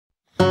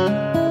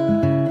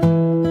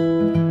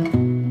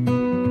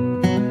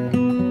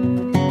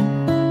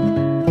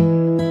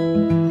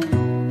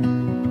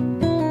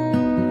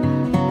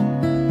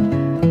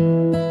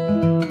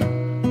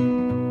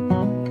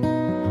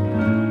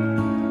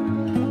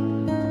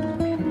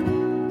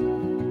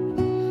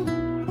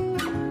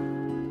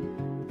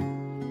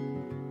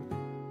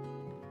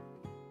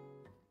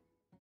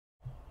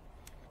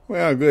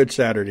Well, good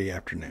Saturday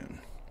afternoon.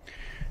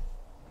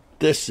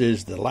 This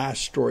is the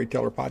Last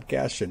Storyteller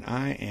Podcast, and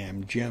I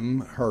am J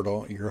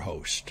Hirtle, your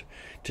host.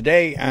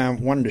 Today, I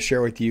wanted to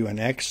share with you an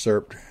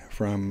excerpt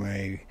from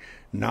a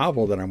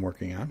novel that I'm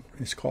working on.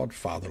 It's called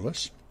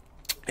Fatherless.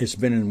 It's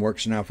been in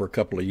works now for a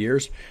couple of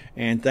years,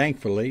 and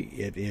thankfully,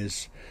 it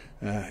is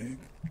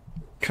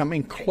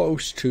coming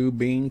close to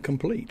being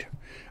complete.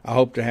 I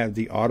hope to have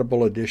the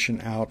Audible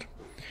edition out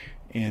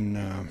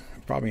in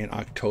probably in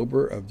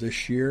October of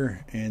this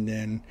year, and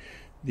then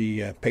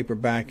the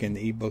paperback and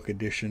the ebook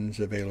editions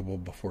available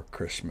before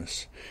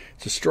Christmas.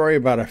 It's a story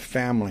about a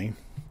family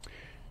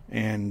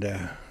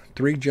and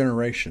 3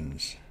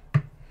 generations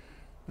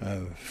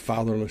of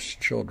fatherless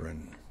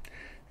children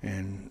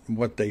and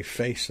what they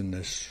face in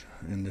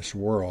this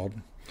world.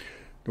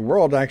 The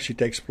world actually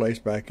takes place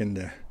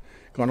going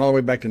all the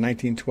way back to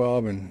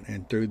 1912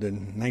 and through the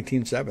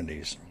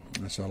 1970s.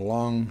 It's a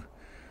long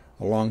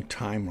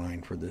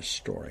timeline for this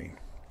story.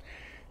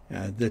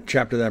 The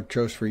chapter that I've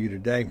chose for you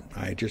today,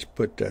 I just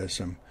put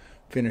some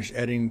finished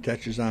editing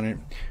touches on it.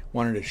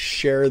 Wanted to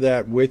share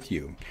that with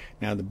you.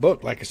 Now, the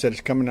book, like I said,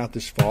 is coming out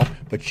this fall,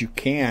 but you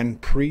can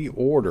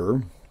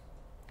pre-order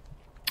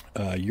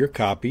your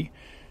copy,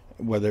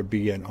 whether it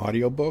be an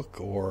audiobook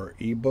or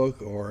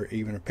ebook or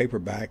even a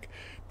paperback,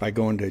 by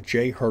going to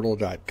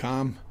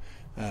jhirtle.com,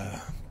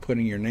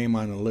 putting your name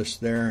on the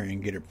list there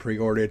and get it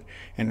pre-ordered.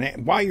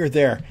 And while you're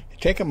there,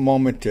 take a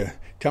moment to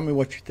tell me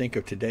what you think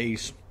of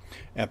today's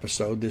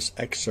episode, this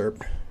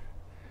excerpt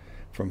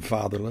from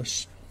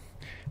Fatherless.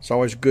 It's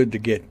always good to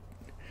get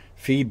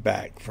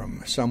feedback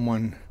from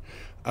someone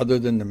other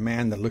than the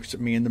man that looks at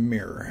me in the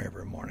mirror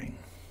every morning.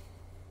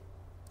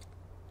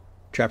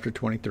 Chapter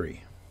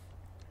 23.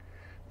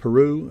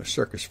 Peru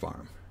Circus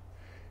Farm,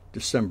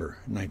 December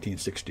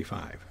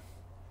 1965.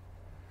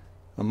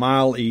 A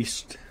mile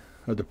east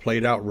of the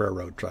played-out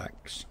railroad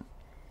tracks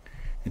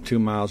and 2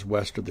 miles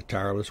west of the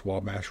tireless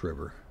Wabash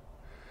River,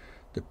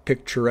 the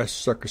picturesque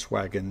circus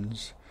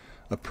wagons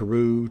of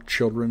Peru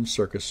Children's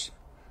Circus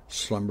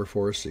slumber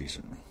for a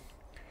season,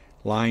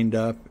 lined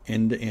up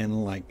end to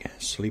end like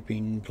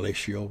sleeping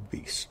glacial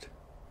beasts.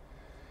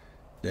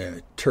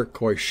 The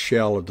turquoise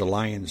shell of the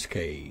lion's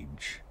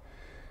cage,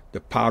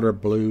 the powder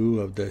blue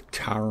of the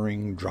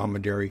towering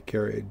dromedary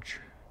carriage,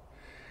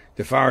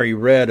 the fiery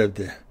red of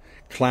the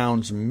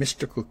clown's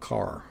mystical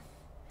car,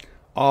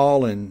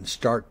 all in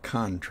stark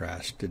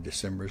contrast to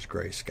December's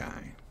gray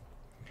sky.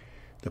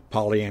 The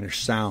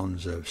Pollyannish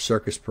sounds of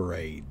circus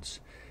parades,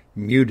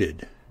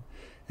 muted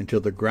until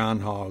the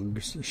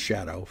groundhog's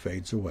shadow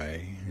fades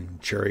away and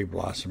cherry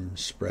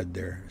blossoms spread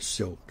their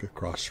silk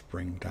across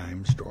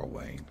springtime's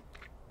doorway.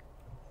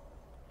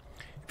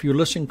 If you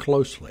listen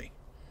closely,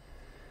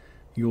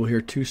 you will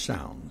hear 2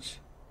 sounds,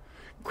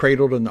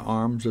 cradled in the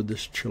arms of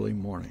this chilly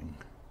morning.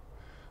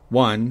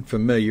 One,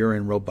 familiar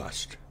and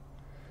robust,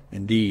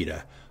 indeed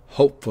a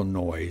hopeful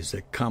noise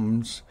that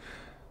comes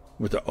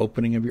with the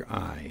opening of your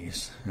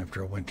eyes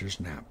after a winter's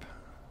nap.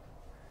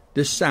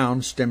 This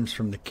sound stems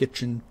from the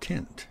kitchen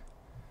tent,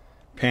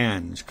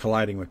 pans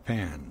colliding with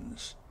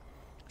pans,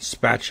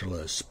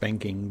 spatulas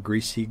spanking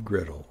greasy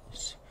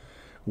griddles,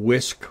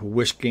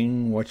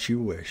 whisking what you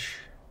wish.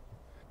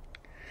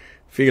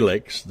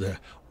 Felix, the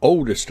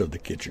oldest of the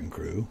kitchen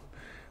crew,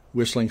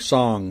 whistling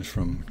songs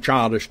from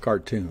childish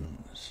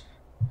cartoons.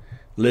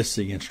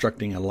 Lissy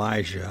instructing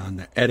Elijah on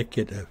the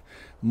etiquette of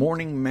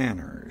morning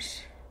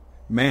manners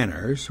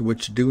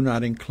which do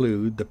not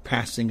include the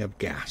passing of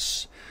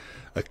gas,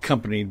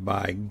 accompanied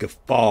by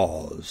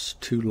guffaws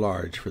too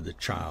large for the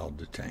child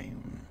to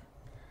tame.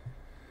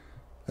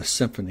 A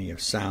symphony of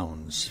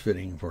sounds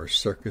fitting for a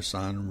circus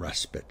on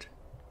respite,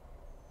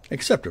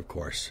 except, of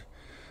course,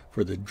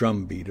 for the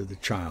drumbeat of the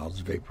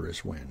child's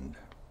vaporous wind.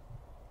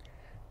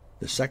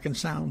 The second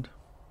sound?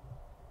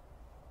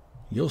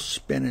 You'll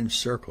spin in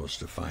circles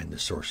to find the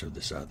source of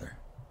this other,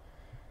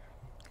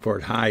 for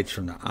it hides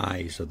from the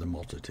eyes of the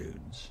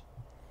multitudes.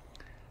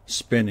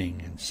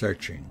 Spinning and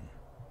searching,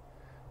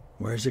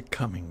 where is it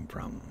coming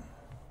from?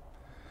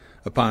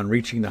 Upon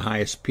reaching the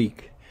highest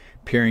peak,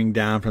 peering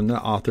down from the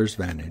author's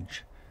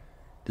vantage,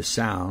 the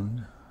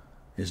sound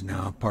is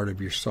now a part of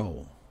your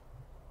soul.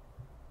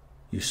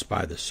 You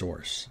spy the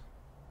source.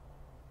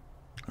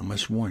 I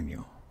must warn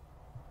you,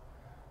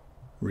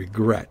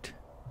 regret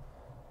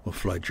will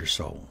flood your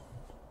soul.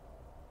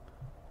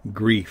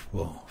 Grief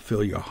will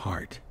fill your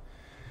heart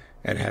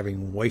at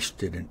having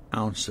wasted an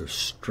ounce of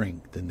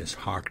strength in this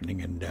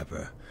heartening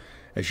endeavor,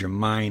 as your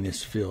mind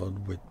is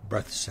filled with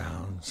breath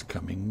sounds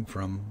coming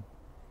from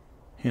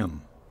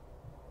him.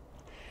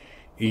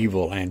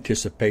 Evil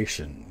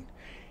anticipation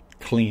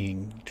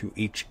clinging to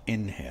each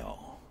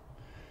inhale,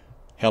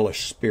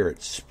 hellish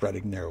spirits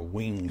spreading their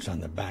wings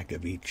on the back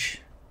of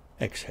each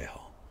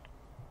exhale.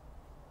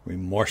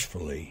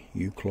 Remorsefully,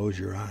 you close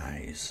your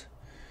eyes.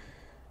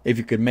 If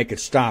you could make it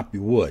stop,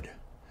 you would.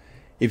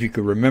 If you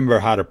could remember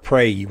how to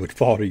pray, you would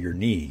fall to your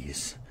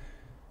knees.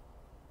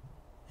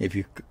 If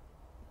you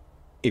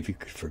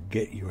could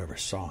forget you ever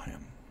saw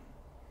him,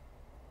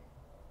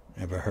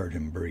 ever heard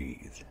him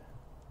breathe.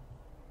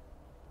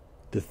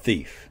 The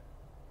thief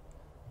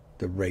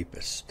the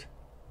rapist,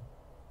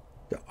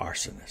 the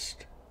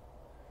arsonist,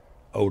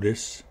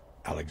 Otis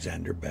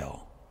Alexander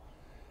Bell.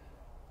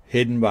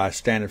 Hidden by a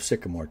stand of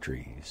sycamore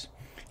trees,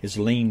 his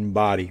lean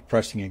body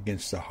pressing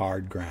against the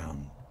hard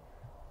ground,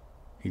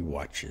 he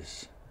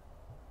watches,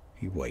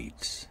 he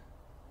waits,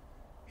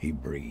 he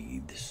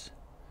breathes.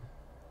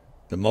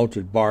 The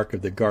molted bark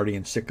of the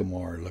guardian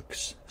sycamore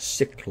looks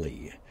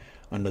sickly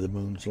under the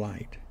moon's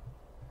light.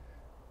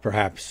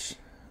 Perhaps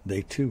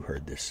they too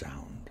heard this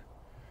sound.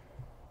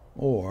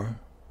 Or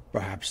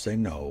perhaps they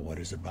know what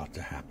is about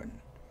to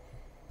happen.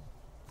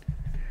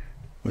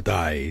 With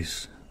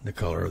eyes the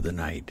color of the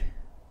night,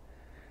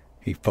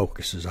 he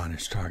focuses on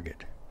his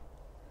target.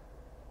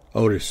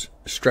 Otis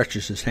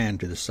stretches his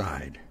hand to the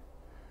side,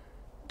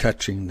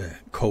 touching the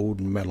cold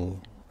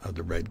metal of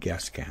the red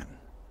gas can.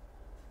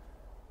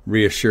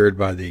 Reassured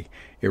by the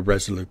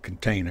irresolute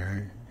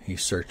container, he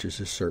searches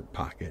his shirt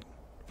pocket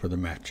for the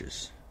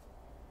matches.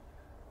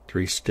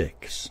 3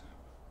 sticks.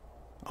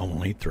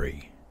 Only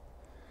 3.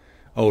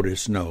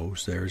 Otis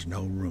knows there is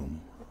no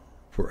room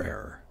for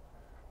error.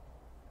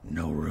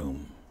 No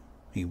room,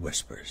 he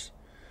whispers,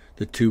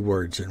 the 2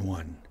 words in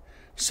one,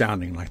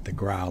 sounding like the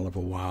growl of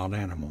a wild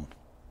animal.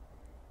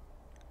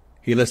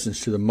 He listens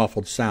to the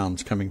muffled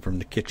sounds coming from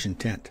the kitchen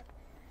tent.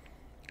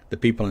 The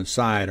people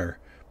inside are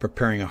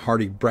preparing a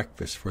hearty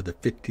breakfast for the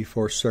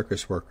 54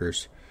 circus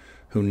workers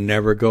who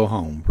never go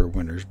home for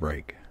winter's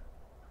break.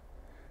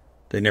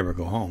 They never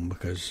go home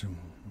because,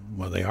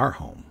 well, they are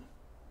home.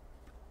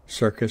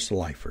 Circus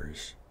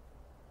lifers.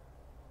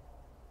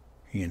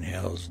 He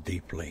inhales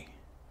deeply,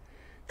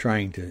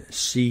 trying to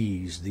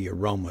seize the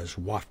aromas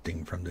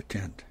wafting from the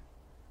tent.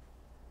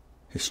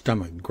 His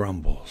stomach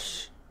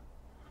grumbles.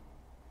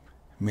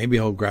 Maybe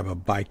he'll grab a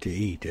bite to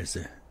eat as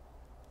the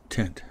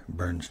tent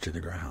burns to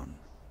the ground.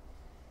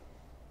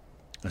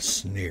 A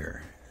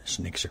sneer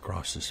sneaks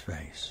across his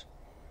face.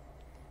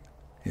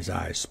 His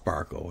eyes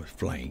sparkle with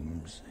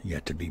flames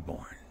yet to be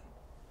born.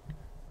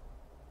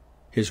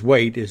 His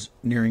wait is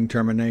nearing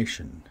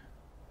termination.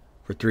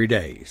 For 3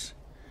 days,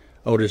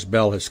 Otis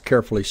Bell has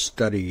carefully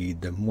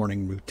studied the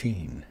morning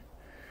routine,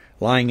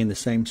 lying in the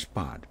same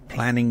spot,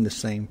 planning the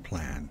same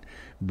plan,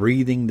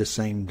 breathing the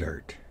same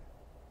dirt.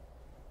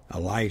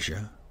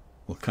 Elijah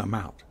will come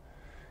out,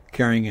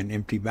 carrying an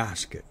empty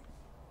basket.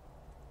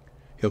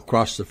 He'll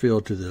cross the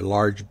field to the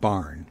large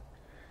barn,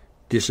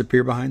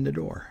 disappear behind the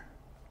door.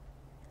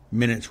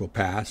 Minutes will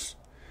pass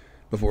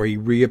before he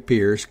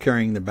reappears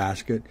carrying the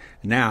basket,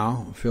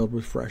 now filled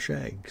with fresh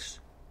eggs.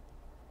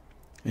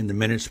 In the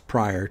minutes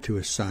prior to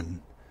his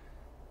son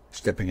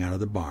stepping out of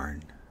the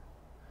barn,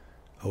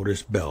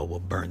 Otis Bell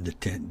will burn the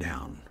tent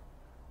down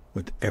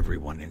with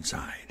everyone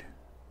inside.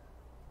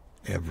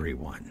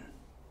 Everyone.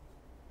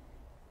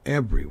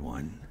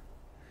 Everyone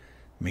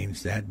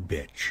means that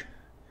bitch,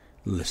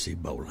 Lissy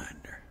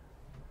Bolander.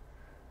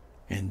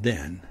 And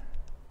then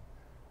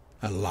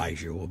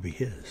Elijah will be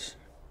his.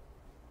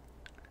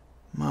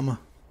 "Mama,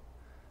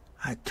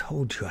 I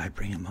told you I'd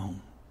bring him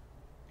home,"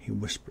 he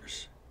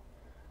whispers.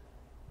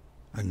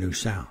 A new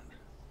sound.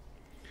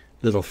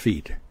 Little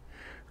feet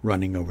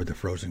running over the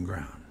frozen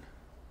ground.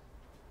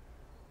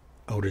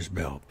 Otis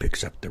Bell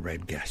picks up the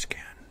red gas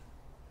can.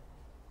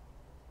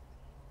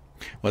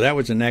 Well, that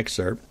was an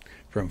excerpt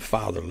from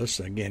Fatherless,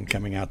 again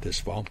coming out this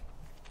fall.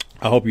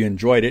 I hope you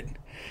enjoyed it.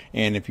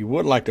 And if you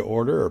would like to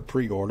order or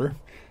pre-order,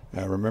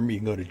 remember you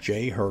can go to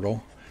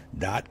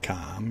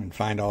jhirtle.com and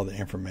find all the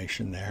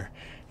information there.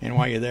 And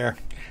while you're there,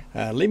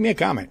 leave me a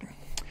comment.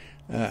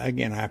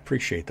 Again, I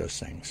appreciate those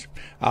things.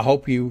 I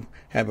hope you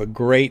have a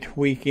great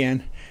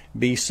weekend.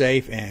 Be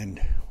safe,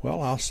 and,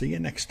 well, I'll see you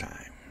next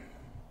time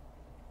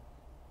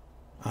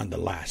on The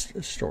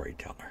Last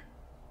Storyteller.